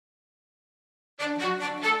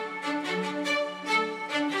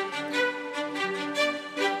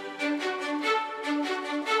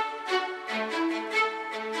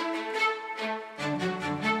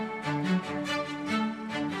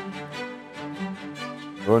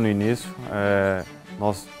No início,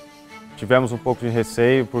 nós tivemos pouco de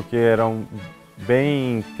receio porque era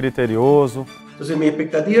bem criterioso. Entonces mi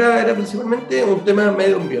expectativa era principalmente un tema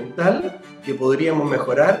medioambiental que podríamos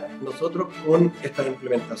mejorar nosotros con estas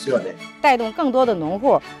implementaciones. 带动更多的农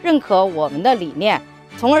户认可我们的理念，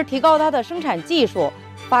从而提高它的生产技术，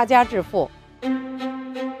发家致富。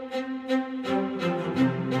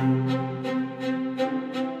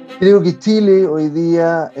 Creo que Chile hoy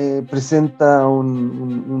día presenta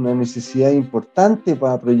una necesidad importante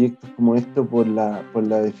para proyectos como estos por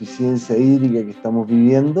la deficiencia hídrica que estamos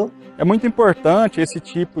viviendo. É muito importante esse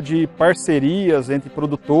tipo de parcerias entre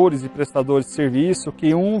produtores e prestadores de serviço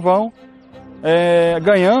que vão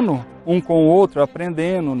ganhando com o outro,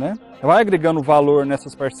 aprendendo, né? Vai agregando valor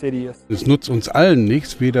nessas parcerias. Es nutzt uns allen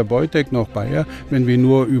nichts, weder Beutec noch Bayer, wenn wir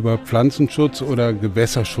nur über Pflanzenschutz oder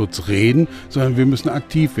Gewässerschutz reden, sondern wir müssen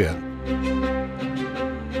aktiv werden.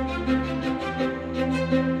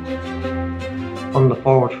 On the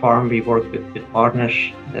Forward Farm, we work with partners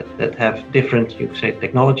that have different, you could say,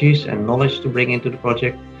 technologies and knowledge to bring into the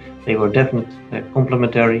project. They were definitely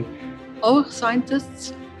complementary. Our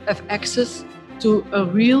scientists have access to a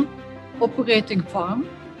real operating farm,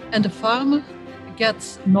 and the farmer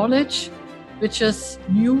gets knowledge which is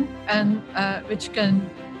new and which can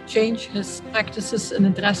change his practices in a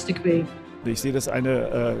drastic way. Ich sehe das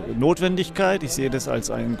eine Notwendigkeit, ich sehe das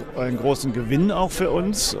als einen großen Gewinn auch für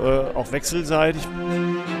uns, auch wechselseitig.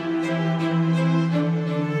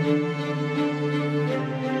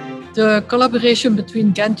 The collaboration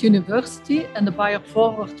between Ghent University and the Bayer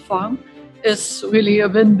ForwardFarm is really a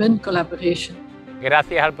win-win collaboration.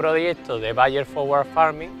 Gracias al proyecto de Bayer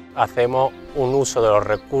ForwardFarming hacemos un uso de los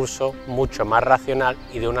recursos mucho más racional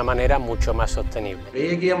y de una manera mucho más sostenible.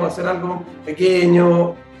 Creía que íbamos a hacer algo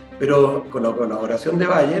pequeño, pero con la colaboración de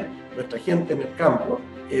Bayer, nuestra gente en el campo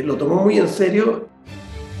lo tomó muy en serio.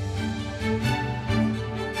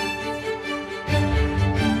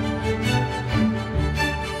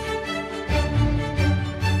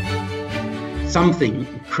 Something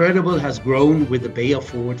incredible has grown with the Bayer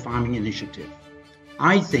ForwardFarming initiative.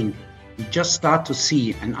 I think we just start to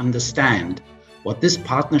see and understand what this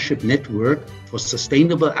partnership network for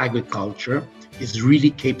sustainable agriculture is really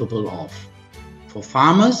capable of, for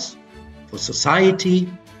farmers, for society,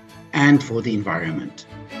 and for the environment.